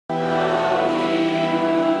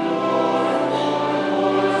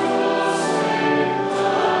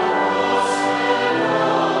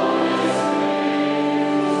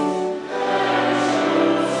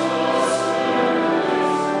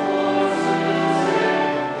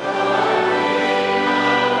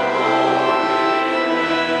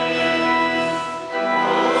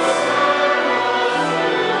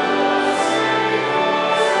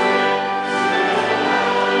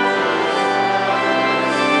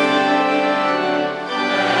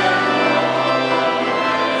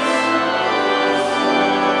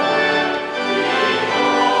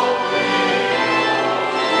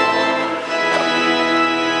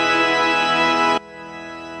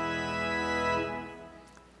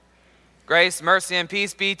Grace, mercy, and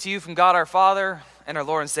peace be to you from God our Father and our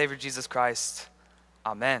Lord and Savior Jesus Christ.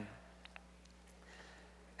 Amen.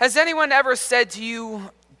 Has anyone ever said to you,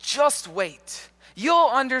 just wait, you'll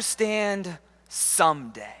understand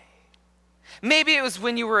someday? Maybe it was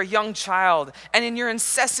when you were a young child and in your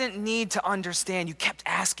incessant need to understand, you kept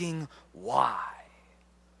asking why.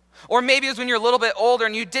 Or maybe it was when you're a little bit older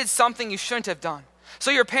and you did something you shouldn't have done. So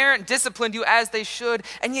your parent disciplined you as they should,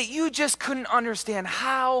 and yet you just couldn't understand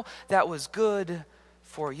how that was good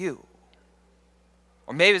for you.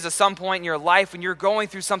 Or maybe it was at some point in your life when you're going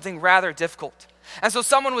through something rather difficult. And so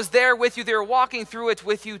someone was there with you, they were walking through it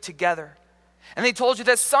with you together. And they told you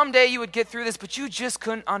that someday you would get through this, but you just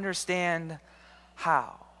couldn't understand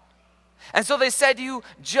how. And so they said to you,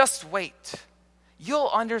 just wait. You'll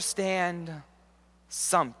understand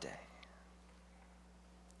someday.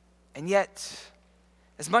 And yet,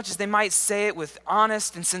 as much as they might say it with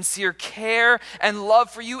honest and sincere care and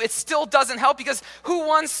love for you, it still doesn't help because who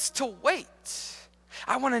wants to wait?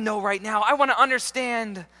 I want to know right now. I want to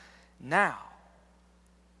understand now.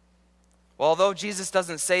 Well, although Jesus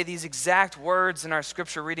doesn't say these exact words in our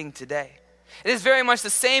scripture reading today, it is very much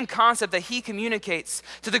the same concept that he communicates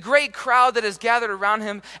to the great crowd that is gathered around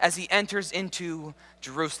him as he enters into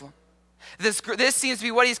Jerusalem. This seems to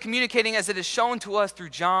be what he's communicating as it is shown to us through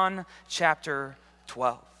John chapter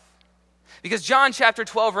 12. Because John chapter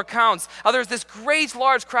 12 recounts how there's this great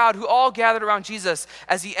large crowd who all gathered around Jesus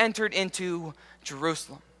as he entered into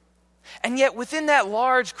Jerusalem. And yet within that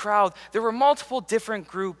large crowd, there were multiple different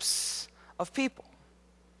groups of people.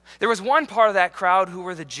 There was one part of that crowd who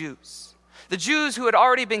were the Jews. The Jews who had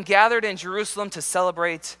already been gathered in Jerusalem to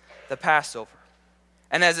celebrate the Passover.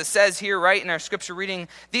 And as it says here right in our scripture reading,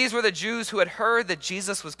 these were the Jews who had heard that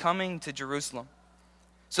Jesus was coming to Jerusalem.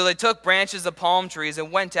 So they took branches of palm trees and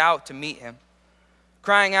went out to meet him,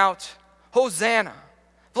 crying out, Hosanna!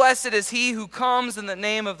 Blessed is he who comes in the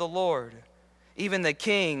name of the Lord, even the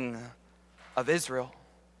King of Israel.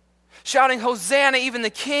 Shouting, Hosanna, even the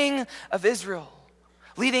King of Israel,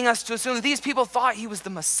 leading us to assume that these people thought he was the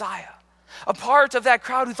Messiah. A part of that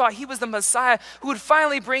crowd who thought he was the Messiah who would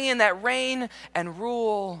finally bring in that reign and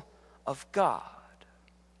rule of God.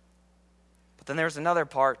 But then there's another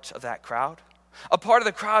part of that crowd, a part of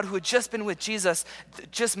the crowd who had just been with Jesus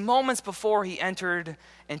just moments before he entered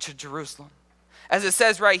into Jerusalem. As it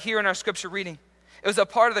says right here in our scripture reading, it was a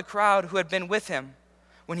part of the crowd who had been with him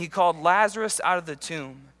when he called Lazarus out of the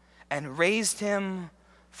tomb and raised him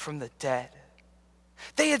from the dead.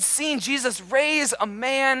 They had seen Jesus raise a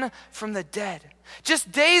man from the dead.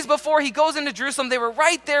 Just days before he goes into Jerusalem, they were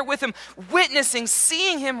right there with him, witnessing,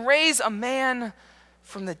 seeing him raise a man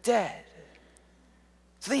from the dead.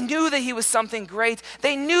 So they knew that he was something great.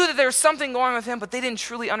 They knew that there was something going on with him, but they didn't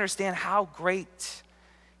truly understand how great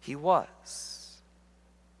he was.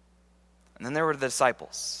 And then there were the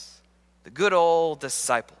disciples, the good old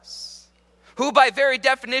disciples, who by very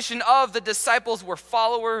definition of the disciples were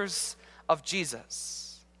followers of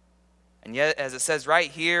Jesus. And yet, as it says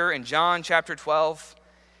right here in John chapter 12,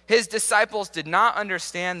 his disciples did not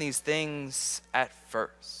understand these things at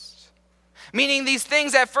first. Meaning these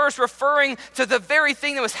things at first referring to the very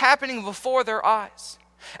thing that was happening before their eyes.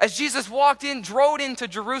 As Jesus drove into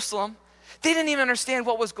Jerusalem, they didn't even understand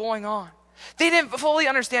what was going on. They didn't fully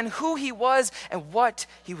understand who he was and what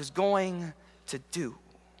he was going to do.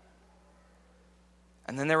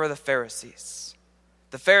 And then there were the Pharisees.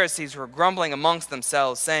 The Pharisees were grumbling amongst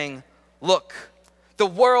themselves, saying, look, the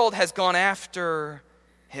world has gone after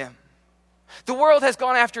him. The world has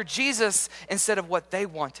gone after Jesus instead of what they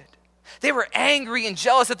wanted. They were angry and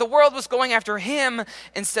jealous that the world was going after him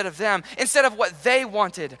instead of them, instead of what they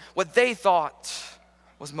wanted, what they thought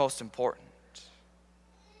was most important.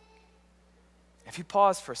 If you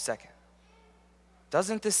pause for a second,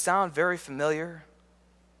 doesn't this sound very familiar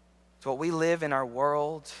to what we live in our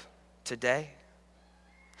world today?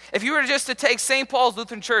 If you were just to take St. Paul's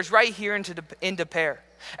Lutheran Church right here in De Pere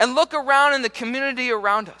and look around in the community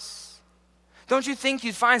around us, don't you think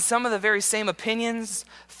you'd find some of the very same opinions,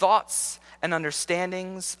 thoughts, and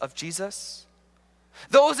understandings of Jesus?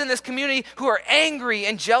 Those in this community who are angry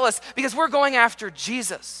and jealous because we're going after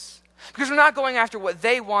Jesus, because we're not going after what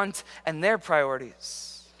they want and their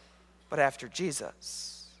priorities, but after Jesus.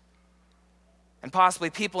 And possibly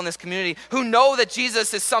people in this community who know that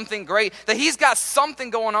Jesus is something great, that he's got something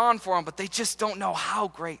going on for them, but they just don't know how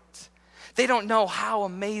great. They don't know how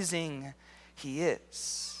amazing he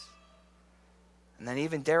is. And then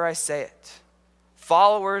even, dare I say it,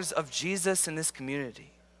 followers of Jesus in this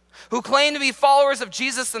community who claim to be followers of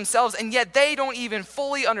Jesus themselves, and yet they don't even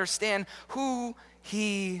fully understand who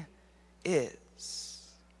he is.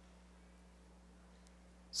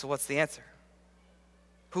 So what's the answer?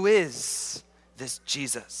 Who is this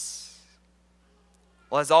Jesus?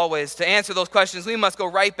 Well, as always, to answer those questions, we must go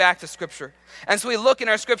right back to Scripture. And so we look in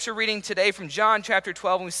our Scripture reading today from John chapter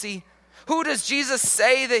 12, and we see, who does Jesus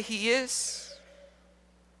say that he is?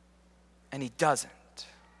 And he doesn't.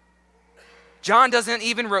 John doesn't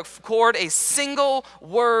even record a single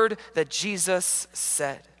word that Jesus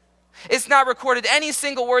said. It's not recorded any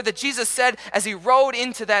single word that Jesus said as he rode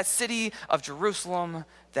into that city of Jerusalem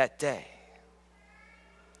that day.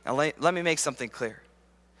 Now let me make something clear.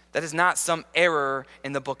 That is not some error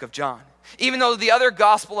in the book of John. Even though the other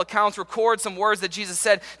gospel accounts record some words that Jesus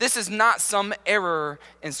said, this is not some error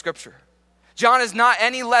in Scripture. John is not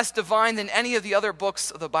any less divine than any of the other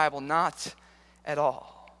books of the Bible, not at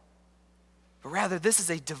all. But rather, this is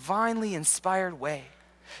a divinely inspired way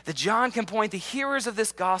that John can point the hearers of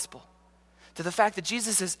this gospel to the fact that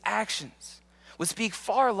Jesus' actions would speak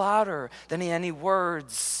far louder than any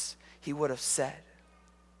words he would have said.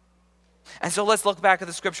 And so let's look back at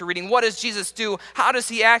the Scripture reading. What does Jesus do? How does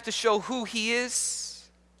he act to show who he is?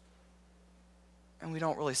 And we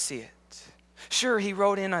don't really see it. Sure, he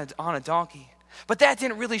rode in on a donkey, but that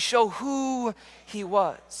didn't really show who he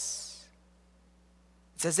was.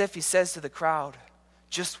 It's as if he says to the crowd,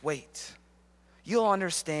 just wait. You'll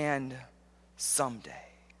understand someday.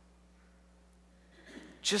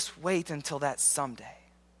 Just wait until that someday.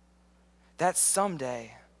 That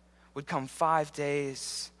someday would come 5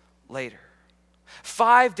 days later.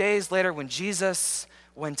 5 days later when Jesus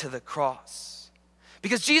went to the cross.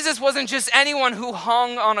 Because Jesus wasn't just anyone who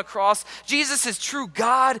hung on a cross. Jesus is true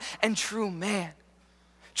God and true man.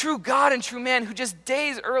 True God and true man who just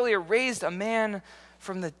days earlier raised a man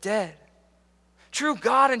from the dead. True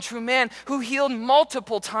God and true man who healed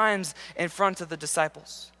multiple times in front of the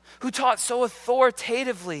disciples. Who taught so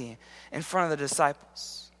authoritatively in front of the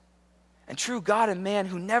disciples. And true God and man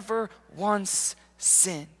who never once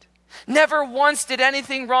sinned. Never once did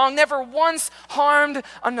anything wrong. Never once harmed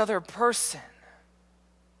another person.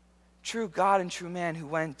 True God and true man who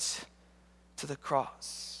went to the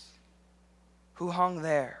cross. Who hung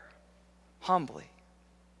there humbly,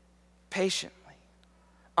 patiently,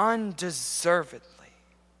 undeservedly.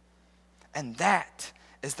 And that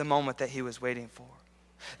is the moment that he was waiting for.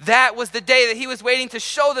 That was the day that he was waiting to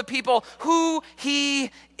show the people who he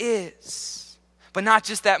is. But not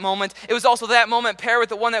just that moment. It was also that moment paired with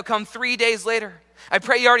the one that would come 3 days later. I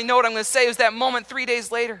pray you already know what I'm going to say. It was that moment 3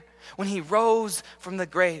 days later when he rose from the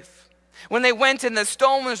grave. When they went and the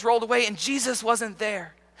stone was rolled away and Jesus wasn't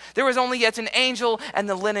there. There was only yet an angel and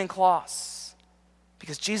the linen cloths.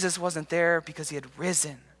 Because Jesus wasn't there because he had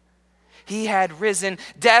risen. He had risen.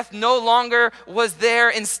 Death no longer was there.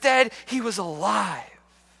 Instead, he was alive.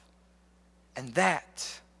 And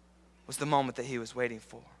that was the moment that he was waiting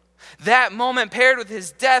for. That moment paired with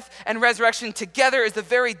his death and resurrection together is the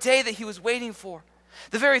very day that he was waiting for.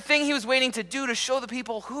 The very thing he was waiting to do to show the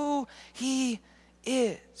people who he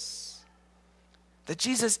is. That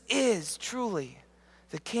Jesus is truly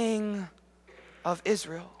the King of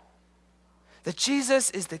Israel. That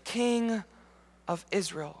Jesus is the King of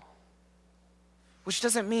Israel. Which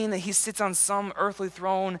doesn't mean that he sits on some earthly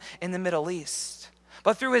throne in the Middle East.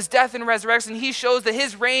 But through his death and resurrection, he shows that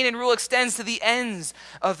his reign and rule extends to the ends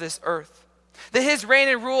of this earth. That his reign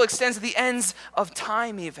and rule extends to the ends of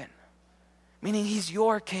time even. Meaning he's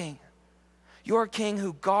your king. Your king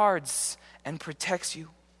who guards and protects you.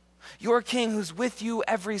 Your king who's with you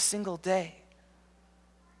every single day.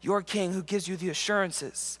 Your king who gives you the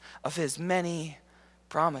assurances of his many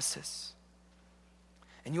promises.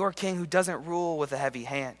 And your king who doesn't rule with a heavy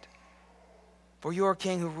hand. For your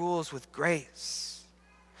king who rules with grace.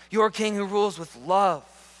 Your king who rules with love.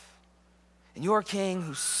 And your king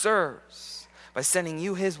who serves by sending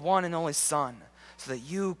you his one and only Son so that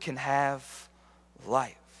you can have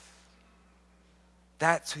life.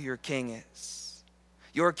 That's who your king is.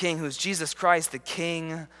 Your king who is Jesus Christ, the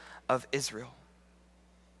King of Israel.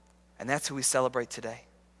 And that's who we celebrate today.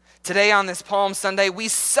 Today on this Palm Sunday, we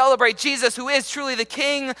celebrate Jesus who is truly the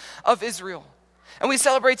King of Israel. And we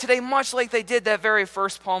celebrate today much like they did that very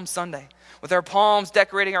first Palm Sunday. With our palms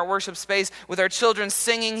decorating our worship space, with our children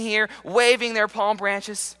singing here, waving their palm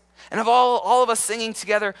branches, and of all of us singing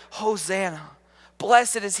together, Hosanna.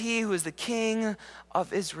 Blessed is he who is the King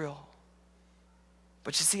of Israel.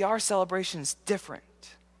 But you see, our celebration is different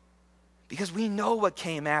because we know what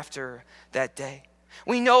came after that day.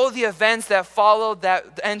 We know the events that followed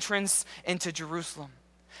that entrance into Jerusalem.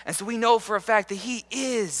 And so we know for a fact that he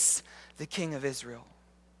is the King of Israel.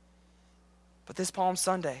 But this Palm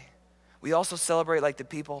Sunday, we also celebrate like the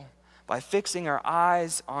people by fixing our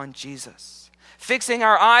eyes on Jesus. fixing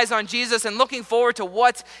our eyes on Jesus and looking forward to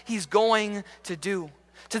what he's going to do,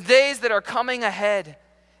 to the days that are coming ahead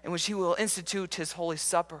in which he will institute his Holy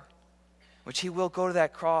Supper, which he will go to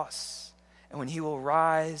that cross, and when he will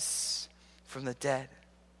rise from the dead.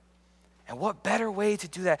 And what better way to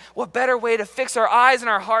do that? What better way to fix our eyes and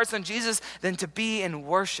our hearts on Jesus than to be in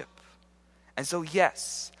worship? And so,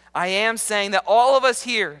 yes, I am saying that all of us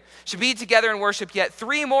here should be together in worship yet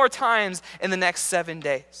 3 more times in the next 7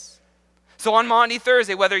 days. So on Maundy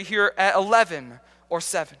Thursday, whether you're here at 11 or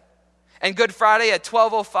 7, and Good Friday at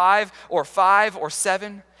 12:05 or 5 or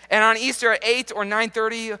 7, and on Easter at 8 or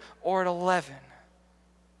 9:30 or at 11.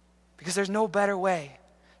 Because there's no better way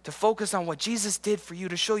to focus on what Jesus did for you,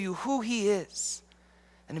 to show you who he is,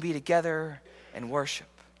 and to be together in worship,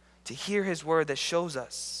 to hear his word that shows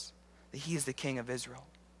us that he is the King of Israel.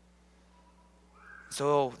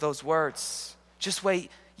 So those words, just wait,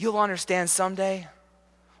 you'll understand someday.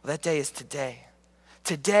 Well, that day is today.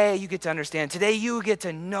 Today you get to understand. Today you get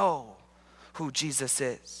to know who Jesus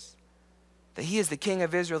is. That he is the King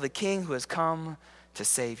of Israel, the King who has come to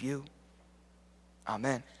save you.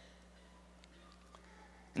 Amen.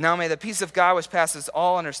 And now may the peace of God which passes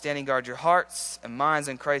all understanding guard your hearts and minds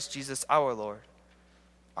in Christ Jesus our Lord.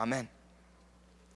 Amen.